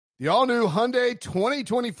The all-new Hyundai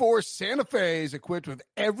 2024 Santa Fe is equipped with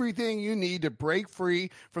everything you need to break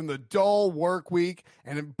free from the dull work week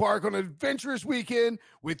and embark on an adventurous weekend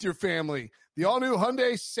with your family. The all-new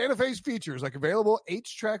Hyundai Santa Fe's features like available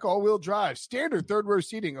H-Track all-wheel drive, standard third-row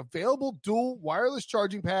seating, available dual wireless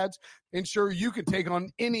charging pads, ensure you can take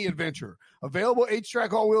on any adventure. Available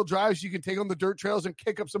H-Track all-wheel drives, you can take on the dirt trails and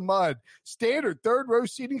kick up some mud. Standard third-row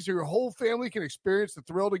seating so your whole family can experience the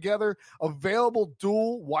thrill together. Available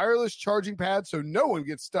dual wireless charging pads so no one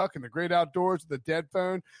gets stuck in the great outdoors with a dead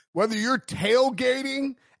phone. Whether you're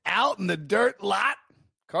tailgating out in the dirt lot,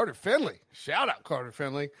 Carter Finley, shout out Carter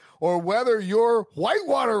Finley, or whether you're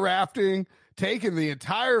whitewater rafting, taking the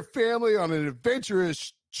entire family on an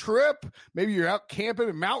adventurous trip, maybe you're out camping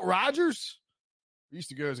in Mount Rogers. I used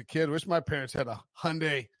to go as a kid. Wish my parents had a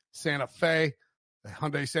Hyundai Santa Fe. The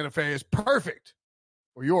Hyundai Santa Fe is perfect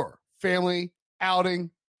for your family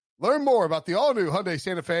outing. Learn more about the all-new Hyundai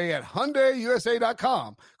Santa Fe at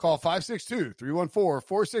HyundaiUSA.com. Call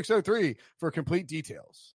 562-314-4603 for complete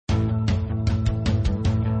details.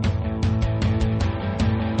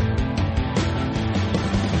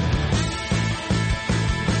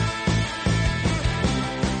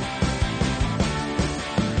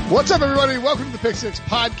 What's up, everybody? Welcome to the Pick Six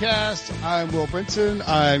Podcast. I'm Will Brinson.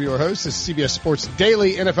 I'm your host. This is CBS Sports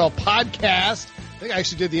Daily NFL Podcast. I think I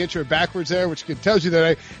actually did the intro backwards there, which tells you that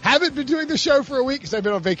I haven't been doing the show for a week because I've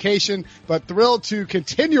been on vacation, but thrilled to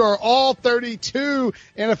continue our all 32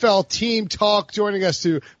 NFL team talk. Joining us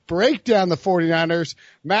to break down the 49ers,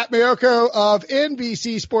 Matt Maiocco of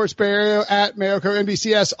NBC Sports Bay Area at Maiocco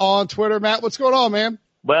NBCS on Twitter. Matt, what's going on, man?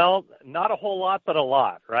 Well, not a whole lot, but a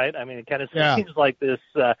lot, right? I mean, it kind of seems like this,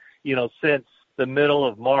 since the middle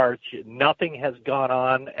of March, nothing has gone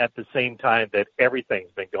on at the same time that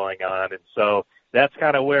everything's been going on. And so that's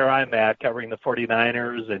kind of where I'm at, covering the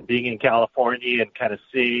 49ers and being in California and kind of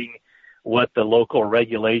seeing what the local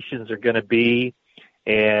regulations are going to be.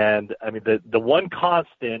 And, I mean, the one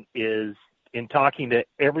constant is in talking to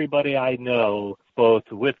everybody I know,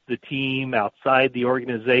 both with the team, outside the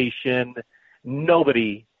organization,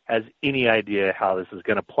 nobody has any idea how this is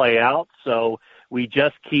going to play out. So we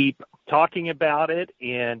just keep talking about it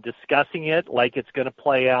and discussing it like it's going to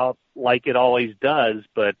play out like it always does.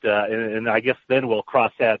 But and I guess then we'll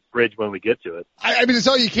cross that bridge when we get to it. I mean, it's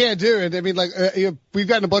all you can do. And I mean, we've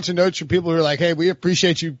gotten a bunch of notes from people who are like, hey, we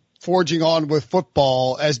appreciate you forging on with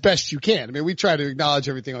football as best you can. I mean, we try to acknowledge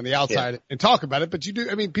everything on the outside and talk about it, but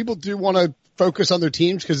people do want to focus on their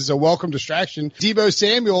teams because it's a welcome distraction. Deebo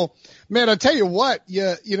Samuel, man, I'll tell you what,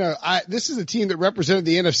 this is a team that represented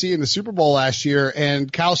the NFC in the Super Bowl last year,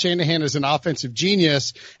 and Kyle Shanahan is an offensive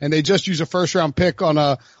genius, and they just used a first-round pick on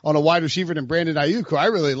a wide receiver named Brandon Ayuk, who I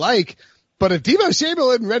really like. But if Deebo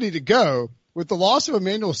Samuel isn't ready to go, with the loss of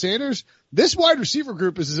Emmanuel Sanders, this wide receiver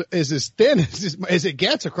group is as thin as it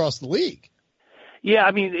gets across the league. Yeah,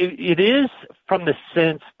 I mean, it is from the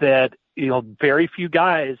sense that, very few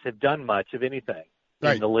guys have done much of anything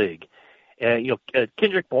in the league.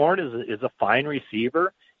 Kendrick Bourne is a fine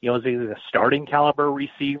receiver. Is a starting caliber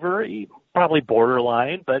receiver, probably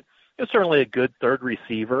borderline, but certainly a good third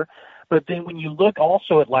receiver. But then when you look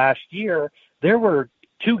also at last year, there were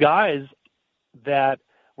two guys that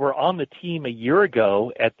were on the team a year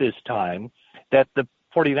ago at this time that the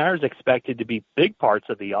 49ers expected to be big parts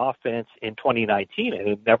of the offense in 2019, and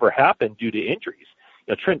it never happened due to injuries.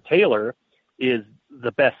 Trent Taylor is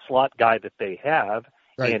the best slot guy that they have,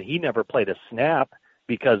 and he never played a snap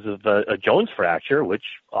because of a Jones fracture, which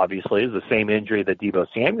obviously is the same injury that Deebo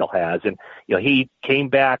Samuel has. And, he came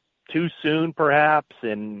back too soon perhaps,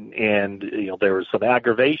 and there was some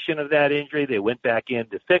aggravation of that injury. They went back in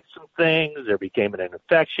to fix some things. There became an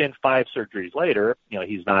infection. 5 surgeries later,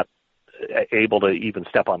 he's not able to even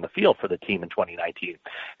step on the field for the team in 2019.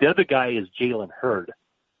 The other guy is Jalen Hurd.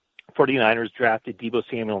 49ers drafted Deebo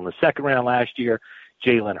Samuel in the second round last year.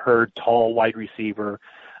 Jalen Hurd, tall wide receiver,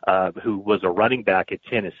 who was a running back at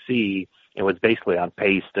Tennessee and was basically on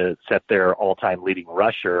pace to set their all-time leading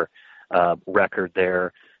rusher record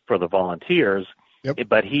there for the Volunteers. Yep.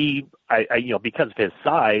 But he, because of his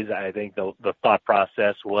size, I think the thought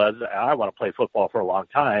process was, I want to play football for a long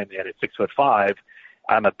time, and at 6'5",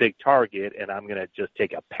 I'm a big target, and I'm going to just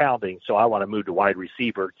take a pounding, so I want to move to wide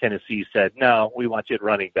receiver. Tennessee said, no, we want you at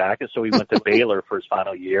running back, and so he went to Baylor for his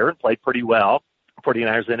final year and played pretty well.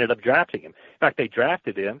 49ers ended up drafting him. In fact, they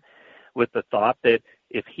drafted him with the thought that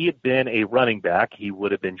if he had been a running back, he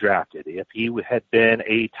would have been drafted. If he had been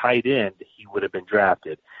a tight end, he would have been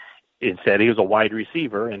drafted. Instead, he was a wide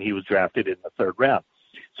receiver, and he was drafted in the third round.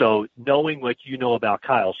 So knowing what you know about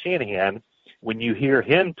Kyle Shanahan, when you hear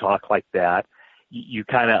him talk like that, you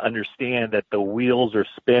kind of understand that the wheels are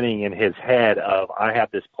spinning in his head of, I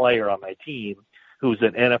have this player on my team who's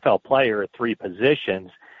an NFL player at 3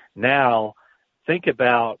 positions. Now think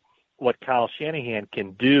about what Kyle Shanahan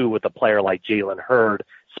can do with a player like Jalen Hurd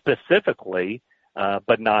specifically,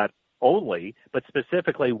 but not only, but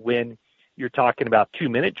specifically when you're talking about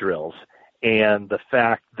 2-minute drills and the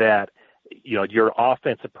fact that, your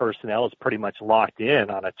offensive personnel is pretty much locked in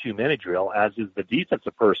on a 2-minute drill, as is the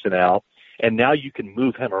defensive personnel. And now you can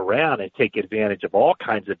move him around and take advantage of all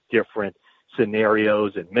kinds of different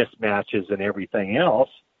scenarios and mismatches and everything else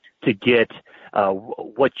to get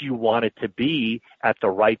what you want it to be at the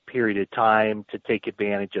right period of time to take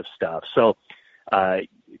advantage of stuff. So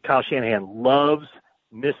Kyle Shanahan loves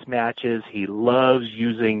mismatches. He loves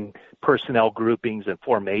using personnel groupings and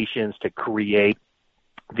formations to create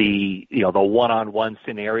the one-on-one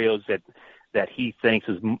scenarios that he thinks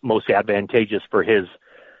is most advantageous for his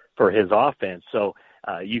offense. So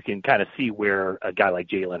you can kind of see where a guy like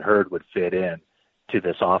Jalen Hurd would fit in to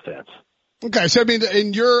this offense. Okay. So,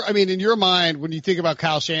 in your mind, when you think about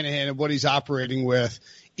Kyle Shanahan and what he's operating with,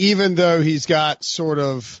 even though he's got sort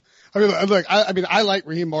of, I like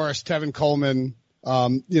Raheem Morris, Tevin Coleman,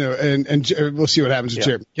 and we'll see what happens with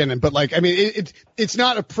Jared McKinnon. But it's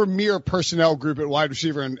not a premier personnel group at wide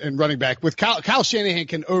receiver and running back. With Kyle Shanahan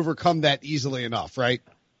can overcome that easily enough, right?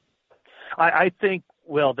 I think,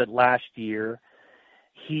 that last year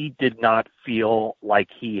he did not feel like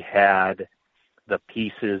he had the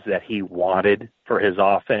pieces that he wanted for his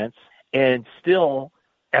offense. And still,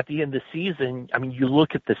 at the end of the season, you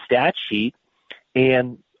look at the stat sheet,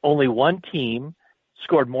 and only one team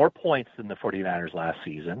scored more points than the 49ers last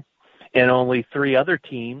season, and only 3 other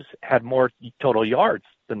teams had more total yards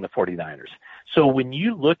than the 49ers. So when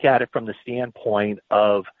you look at it from the standpoint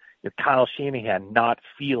of Kyle Shanahan not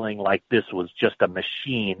feeling like this was just a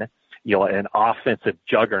machine, an offensive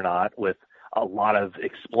juggernaut with a lot of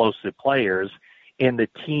explosive players, and the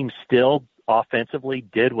team still offensively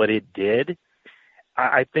did what it did,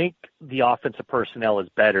 I think the offensive personnel is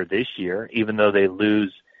better this year, even though they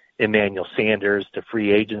lose Emmanuel Sanders to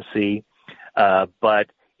free agency.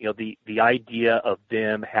 But the idea of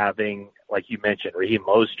them having, like you mentioned, Raheem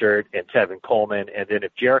Mostert and Tevin Coleman, and then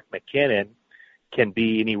if Jerick McKinnon can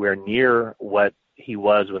be anywhere near what he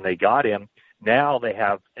was when they got him, now they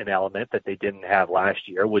have an element that they didn't have last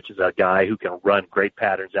year, which is a guy who can run great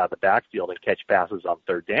patterns out of the backfield and catch passes on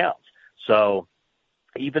 3rd downs. So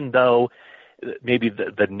even though maybe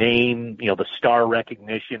the name, the star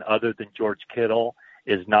recognition other than George Kittle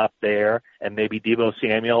is not there, and maybe Deebo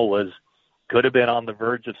Samuel could have been on the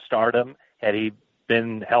verge of stardom had he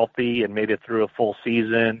been healthy and made it through a full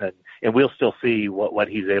season, and we'll still see what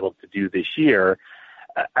he's able to do this year.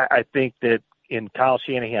 I think that in Kyle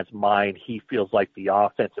Shanahan's mind, he feels like the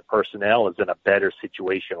offensive personnel is in a better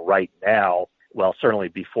situation right now, well, certainly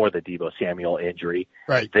before the Deebo Samuel injury,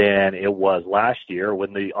 right, than it was last year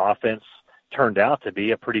when the offense turned out to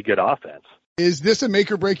be a pretty good offense. Is this a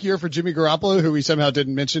make-or-break year for Jimmy Garoppolo, who we somehow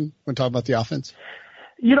didn't mention when talking about the offense?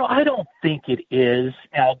 I don't think it is.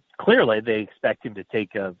 Now, clearly they expect him to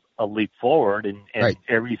take a leap forward, and right,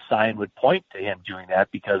 every sign would point to him doing that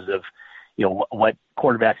because of what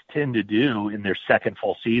quarterbacks tend to do in their second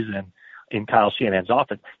full season in Kyle Shanahan's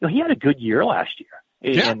offense. He had a good year last year,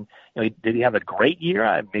 yeah, and did he have a great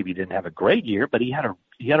year? Maybe he didn't have a great year, but he had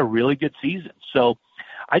a really good season. So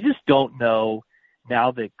I just don't know.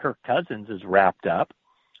 Now that Kirk Cousins is wrapped up,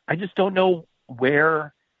 I just don't know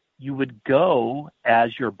where you would go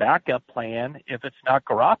as your backup plan if it's not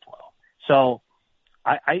Garoppolo. So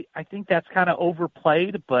I think that's kind of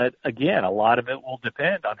overplayed, but again, a lot of it will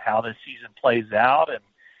depend on how this season plays out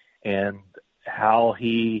and how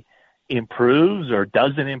he improves or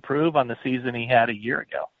doesn't improve on the season he had a year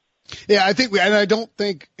ago. Yeah, I don't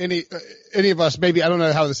think any of us, maybe, I don't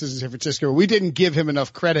know how this is in San Francisco, we didn't give him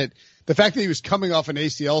enough credit. The fact that he was coming off an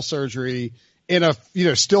ACL surgery in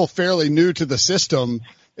still fairly new to the system,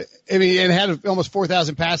 and had almost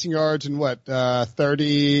 4,000 passing yards and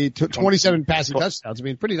 27 passing touchdowns.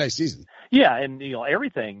 Pretty nice season. Yeah. And,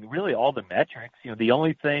 everything, really all the metrics, the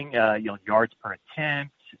only thing, yards per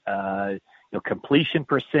attempt, completion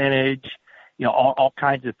percentage, all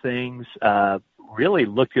kinds of things, really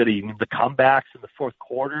look good. Even the comebacks in the fourth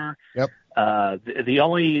quarter. Yep. The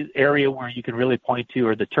only area where you can really point to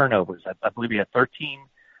are the turnovers. I believe he had 13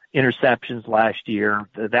 interceptions last year.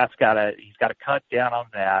 He's got to cut down on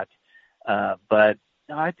that. But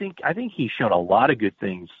I think he showed a lot of good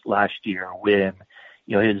things last year when,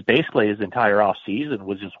 his entire off season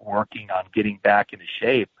was just working on getting back into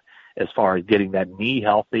shape as far as getting that knee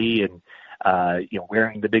healthy and,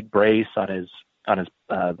 wearing the big brace on his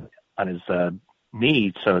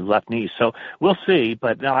knee, so left knee. So we'll see.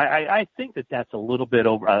 But no, I think that's a little bit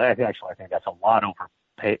over. I think that's a lot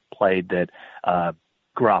overplayed that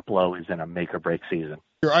Garoppolo is in a make or break season.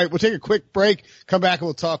 All right, we'll take a quick break. Come back and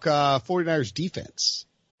we'll talk 49ers defense.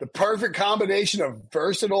 The perfect combination of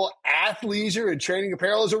versatile athleisure and training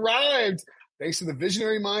apparel has arrived. Thanks to the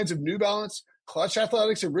visionary minds of New Balance, Clutch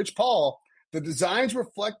Athletics, and Rich Paul, the designs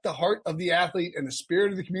reflect the heart of the athlete and the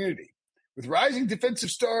spirit of the community. With rising defensive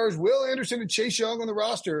stars Will Anderson and Chase Young on the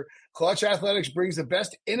roster, Clutch Athletics brings the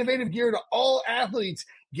best innovative gear to all athletes,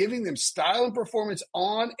 giving them style and performance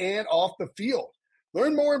on and off the field.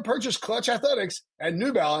 Learn more and purchase Clutch Athletics at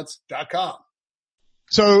newbalance.com.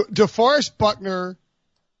 So DeForest Buckner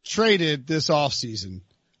traded this offseason.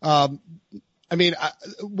 What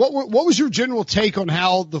was your general take on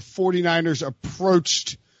how the 49ers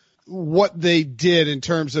approached what they did in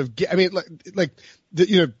terms of, they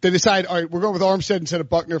decide, all right, we're going with Armstead instead of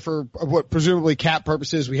Buckner for what presumably cap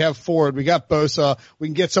purposes. We have Ford, we got Bosa, we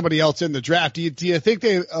can get somebody else in the draft. Do you think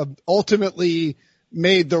they ultimately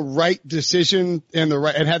made the right decision and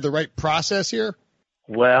had the right process here?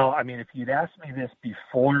 Well, I mean, if you'd asked me this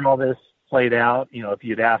before all this played out, if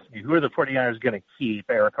you'd asked me who are the 49ers going to keep,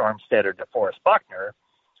 Eric Armstead or DeForest Buckner,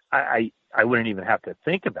 I wouldn't even have to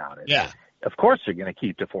think about it. Yeah. Of course they're going to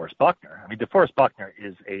keep DeForest Buckner. I mean, DeForest Buckner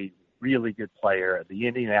is a really good player. The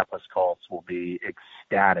Indianapolis Colts will be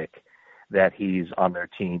ecstatic that he's on their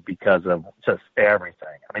team because of just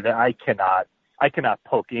everything. I mean, I cannot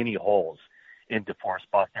poke any holes in DeForest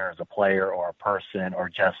Buckner as a player or a person or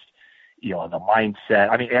just, the mindset.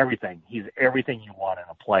 I mean, everything. He's everything you want in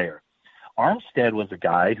a player. Armstead was a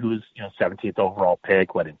guy who's, 17th overall pick,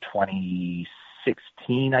 in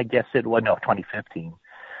 2016, I guess it was. No, 2015.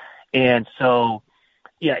 And so,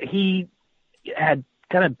 he had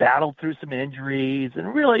kind of battled through some injuries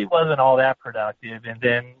and really wasn't all that productive. And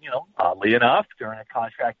then, oddly enough, during a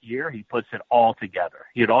contract year, he puts it all together.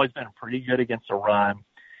 He had always been pretty good against the run.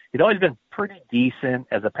 He'd always been pretty decent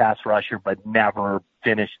as a pass rusher, but never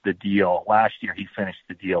finished the deal. Last year, he finished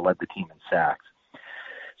the deal, led the team in sacks.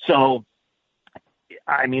 So,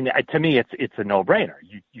 I mean, to me, it's a no-brainer.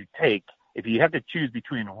 You take, if you have to choose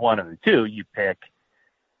between one of the two, you pick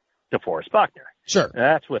DeForest Buckner. Sure.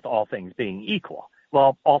 That's with all things being equal.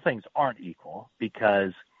 Well, all things aren't equal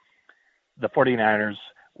because the 49ers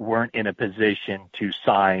weren't in a position to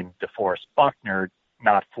sign DeForest Buckner,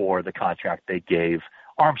 not for the contract they gave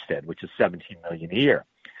Armstead, which is $17 million a year.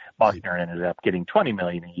 Buckner ended up getting $20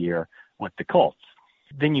 million a year with the Colts.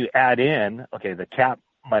 Then you add in, the cap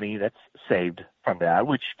money that's saved from that,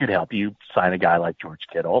 which could help you sign a guy like George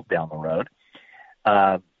Kittle down the road.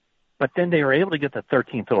 But then they were able to get the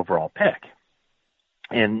 13th overall pick.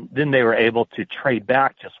 And then they were able to trade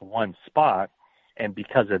back just one spot. And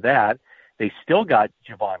because of that, they still got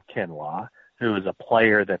Javon Kinlaw, who is a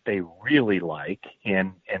player that they really like,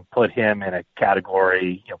 and put him in a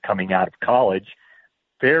category, coming out of college,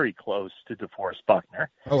 very close to DeForest Buckner.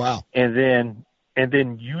 Oh, wow. And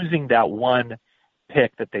then using that one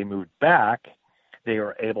pick that they moved back, they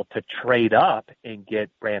were able to trade up and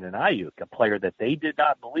get Brandon Ayuk, a player that they did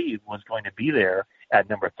not believe was going to be there at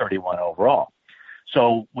number 31 overall.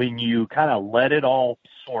 So when you kind of let it all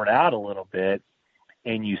sort out a little bit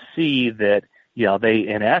and you see that, they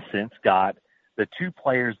in essence got the two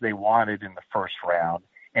players they wanted in the first round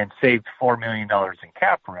and saved $4 million in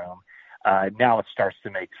cap room, now it starts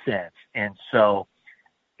to make sense. And so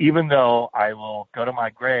even though I will go to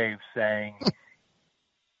my grave saying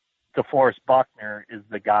DeForest Buckner is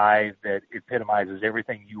the guy that epitomizes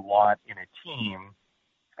everything you want in a team,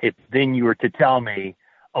 if then you were to tell me,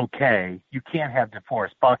 okay, you can't have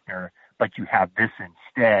DeForest Buckner, but you have this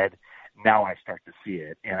instead, now I start to see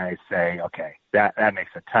it. And I say, okay, that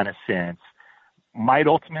makes a ton of sense. Might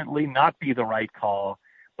ultimately not be the right call,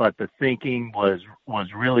 but the thinking was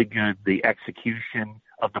really good. The execution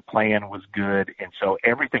of the plan was good. And so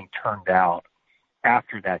everything turned out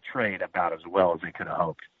after that trade about as well as they could have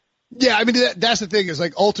hoped. Yeah, I mean, that's the thing is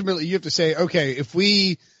ultimately you have to say, okay, if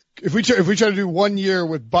we try to do 1 year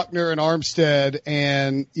with Buckner and Armstead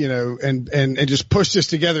and, and just push this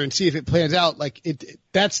together and see if it plans out,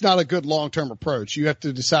 that's not a good long-term approach. You have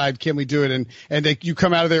to decide, can we do it? And you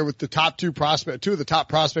come out of there with the two of the top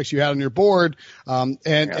prospects you had on your board,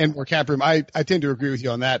 and more cap room. I tend to agree with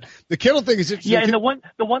you on that. The Kittle thing is interesting. Yeah, and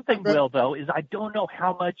the one thing, Will, though, is I don't know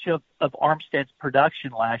how much of Armstead's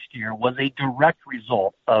production last year was a direct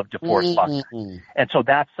result of DeForest Buckner. And so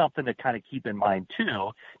that's something to kind of keep in mind, too,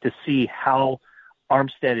 to see how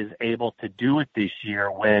Armstead is able to do it this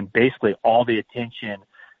year when basically all the attention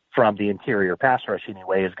from the interior pass rush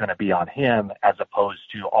anyway is going to be on him as opposed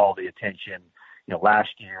to all the attention, last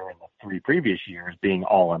year and the 3 previous years being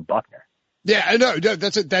all on Buckner. Yeah, I know.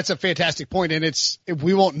 That's a fantastic point, and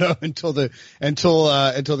we won't know until the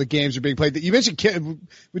games are being played. You mentioned Kittle,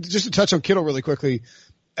 just to touch on Kittle really quickly.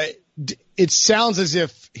 It sounds as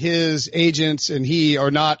if his agents and he are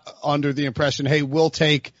not under the impression, hey, we'll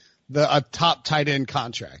take a top tight end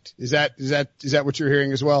contract. Is that what you're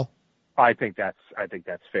hearing as well? I think that's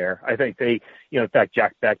fair. I think they, in fact,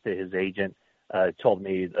 Jack Beck, his agent, told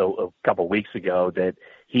me a couple of weeks ago that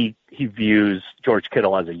he views George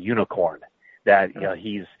Kittle as a unicorn. That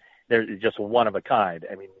they're just one of a kind.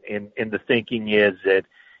 I mean, and the thinking is that,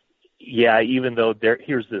 even though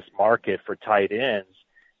here's this market for tight ends,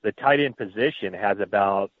 the tight end position has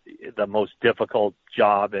about the most difficult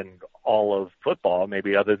job in all of football,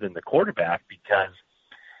 maybe other than the quarterback, because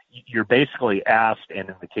you're basically asked, and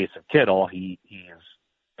in the case of Kittle, he has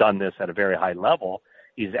done this at a very high level.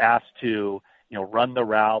 He's asked to, run the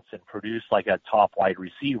routes and produce like a top wide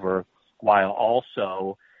receiver while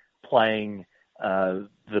also playing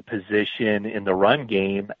the position in the run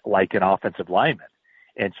game like an offensive lineman.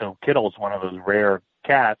 And so Kittle is one of those rare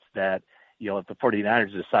cats that, if the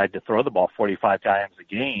 49ers decide to throw the ball 45 times a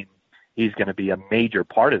game, he's going to be a major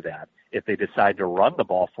part of that. If they decide to run the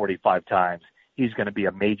ball 45 times, he's going to be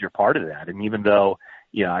a major part of that. And even though,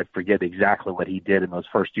 I forget exactly what he did in those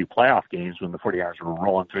first 2 playoff games when the 49ers were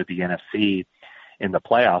rolling through the NFC in the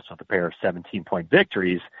playoffs with a pair of 17-point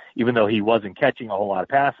victories, even though he wasn't catching a whole lot of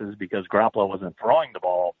passes because Garoppolo wasn't throwing the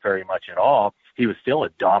ball very much at all, he was still a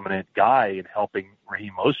dominant guy in helping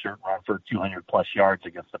Raheem Mostert run for 200-plus yards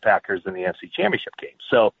against the Packers in the NFC Championship game.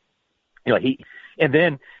 So,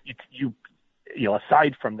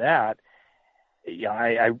 aside from that,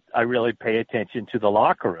 I really pay attention to the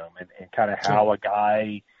locker room and kind of how a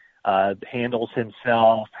guy handles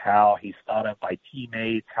himself, how he's thought of by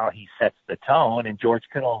teammates, how he sets the tone, and George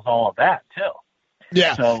Kittle is all of that too.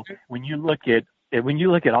 Yeah. So when you look at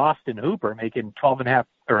Austin Hooper making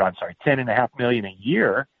 $10.5 million a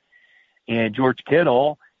year, and George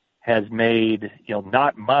Kittle has made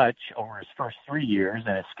not much over his first 3 years,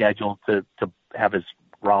 and is scheduled to have his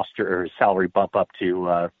roster or his salary bump up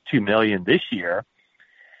to $2 million this year.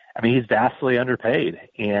 I mean, he's vastly underpaid,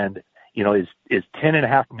 and is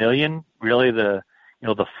 $10.5 million really the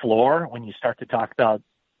floor when you start to talk about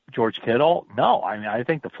George Kittle? No, I mean, I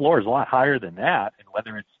think the floor is a lot higher than that, and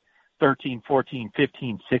whether it's 13, 14,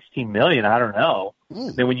 15, 16 million, I don't know.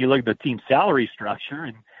 Then when you look at the team salary structure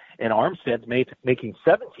and Armstead's making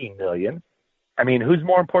 17 million, I mean, who's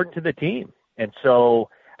more important to the team? And so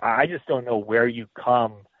I just don't know where you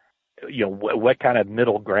come, what kind of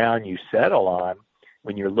middle ground you settle on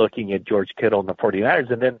when you're looking at George Kittle and the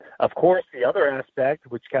 49ers. And then, of course, the other aspect,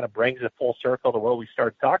 which kind of brings it full circle to what we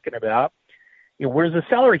started talking about, where's the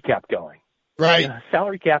salary cap going? Right.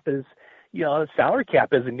 Salary cap isn't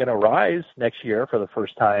going to rise next year for the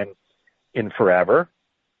first time in forever.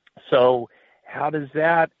 So how does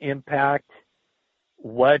that impact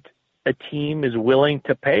what a team is willing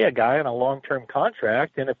to pay a guy on a long-term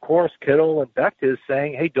contract? And, of course, Kittle and Becta is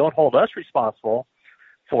saying, hey, don't hold us responsible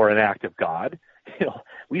for an act of God.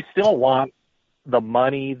 We still want the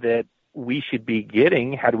money that we should be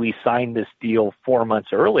getting had we signed this deal 4 months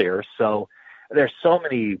earlier. So there's so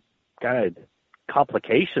many kind of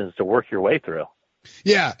complications to work your way through.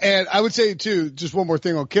 Yeah, and I would say, too, just one more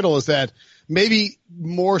thing on Kittle is that maybe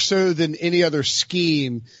more so than any other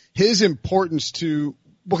scheme, his importance to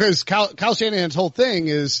 – because Kyle Shanahan's whole thing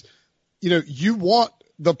is, you want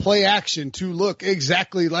the play action to look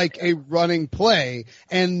exactly like a running play.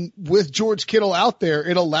 And with George Kittle out there,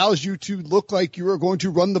 it allows you to look like you are going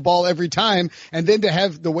to run the ball every time. And then to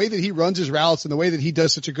have the way that he runs his routes and the way that he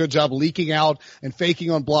does such a good job leaking out and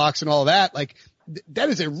faking on blocks and all that, like that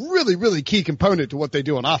is a really, really key component to what they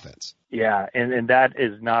do on offense. Yeah. And that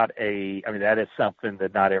is that is something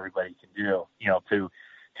that not everybody can do,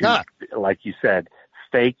 like you said,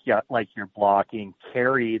 fake like you're blocking,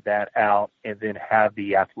 carry that out, and then have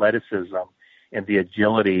the athleticism and the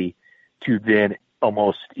agility to then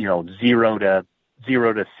almost, 0 to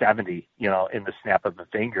 70, in the snap of the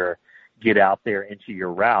finger, get out there into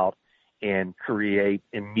your route and create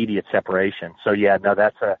immediate separation. So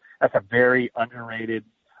that's a very underrated,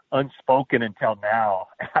 unspoken until now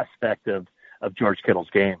aspect of George Kittle's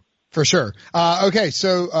game. For sure. Okay.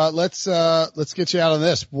 So, let's get you out on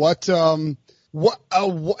this.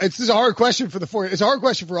 This is a hard question it's a hard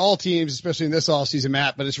question for all teams, especially in this offseason,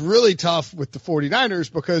 Matt, but it's really tough with the 49ers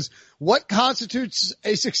because what constitutes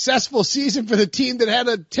a successful season for the team that had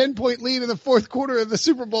a 10-point lead in the fourth quarter of the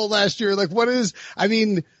Super Bowl last year? Like I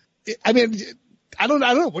don't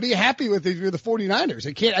know. What are you happy with if you're the 49ers?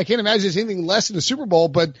 I can't imagine there's anything less in the Super Bowl,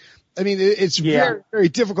 but I mean, it's very, very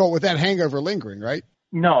difficult with that hangover lingering, right?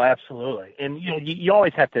 No, absolutely. And, you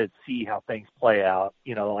always have to see how things play out.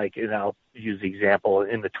 Like, and I'll use the example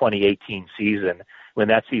in the 2018 season. When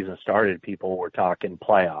that season started, people were talking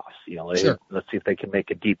playoffs. Sure. Let's see if they can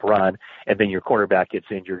make a deep run. And then your quarterback gets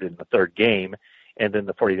injured in the third game. And then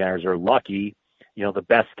the 49ers are lucky. The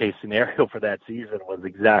best case scenario for that season was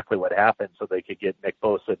exactly what happened, so they could get Nick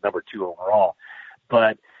Bosa at number 2 overall.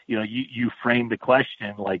 But, you framed the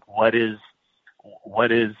question like, what is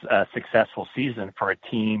a successful season for a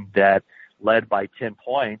team that led by 10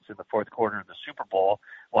 points in the fourth quarter of the Super Bowl?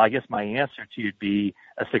 Well, I guess my answer to you would be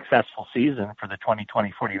a successful season for the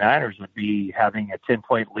 2020 49ers would be having a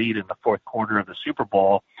 10-point lead in the fourth quarter of the Super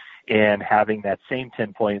Bowl and having that same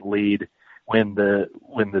 10-point lead when the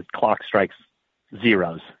clock strikes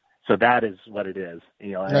zeros. So that is what it is.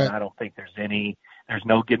 And I don't think there's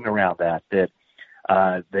no getting around that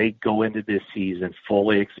they go into this season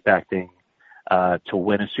fully expecting to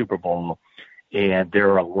win a Super Bowl. And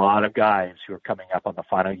there are a lot of guys who are coming up on the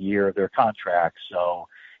final year of their contract. So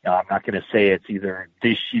I'm not going to say it's either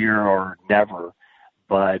this year or never,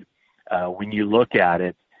 but when you look at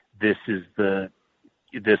it, this is the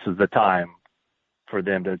time for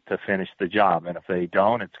them to finish the job. And if they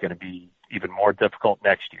don't, it's going to be even more difficult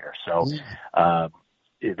next year. So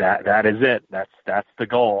that is it. That's the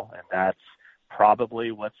goal, and that's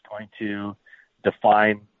probably what's going to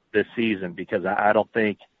define this season, because I don't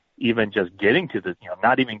think even just getting to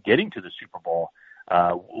not even getting to the Super Bowl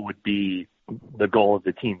would be the goal of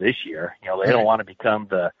the team this year. They don't want to become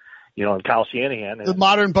Kyle Shanahan, the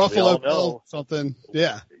modern Buffalo Bill, something.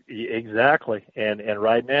 Yeah, exactly. And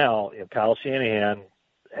right now, Kyle Shanahan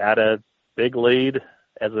had a big lead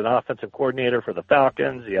as an offensive coordinator for the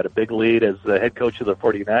Falcons. He had a big lead as the head coach of the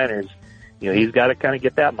 49ers. He's got to kind of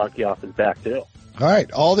get that monkey off his back too. All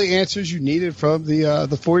right, all the answers you needed from the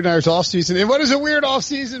 49ers offseason. And what is a weird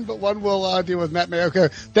offseason, but one we'll deal with Matt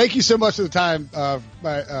Maiocco. Thank you so much for the time,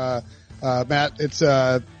 Matt. It's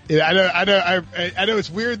I know it's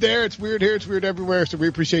weird there, it's weird here, it's weird everywhere. So we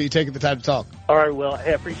appreciate you taking the time to talk. All right, well, I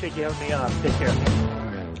appreciate you having me on. Take care.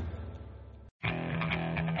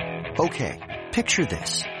 Okay, picture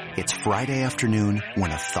this: it's Friday afternoon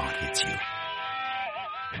when a thought hits you.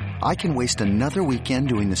 I can waste another weekend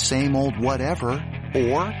doing the same old whatever,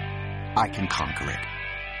 or I can conquer it.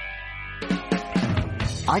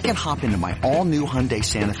 I can hop into my all-new Hyundai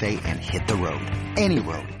Santa Fe and hit the road. Any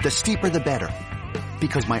road. The steeper the better.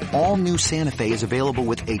 Because my all-new Santa Fe is available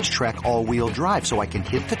with H-Track all-wheel drive, so I can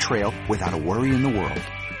hit the trail without a worry in the world.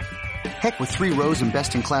 Heck, with 3 rows and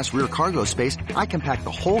best-in-class rear cargo space, I can pack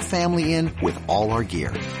the whole family in with all our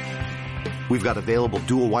gear. We've got available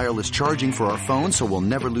dual wireless charging for our phones, so we'll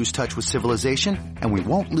never lose touch with civilization, and we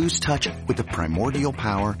won't lose touch with the primordial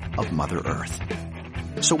power of Mother Earth.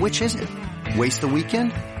 So which is it? Waste the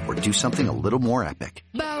weekend or do something a little more epic?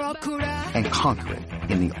 And conquer it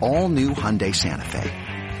in the all-new Hyundai Santa Fe.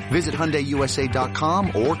 Visit HyundaiUSA.com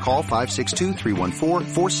or call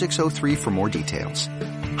 562-314-4603 for more details.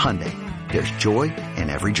 Hyundai, there's joy in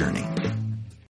every journey.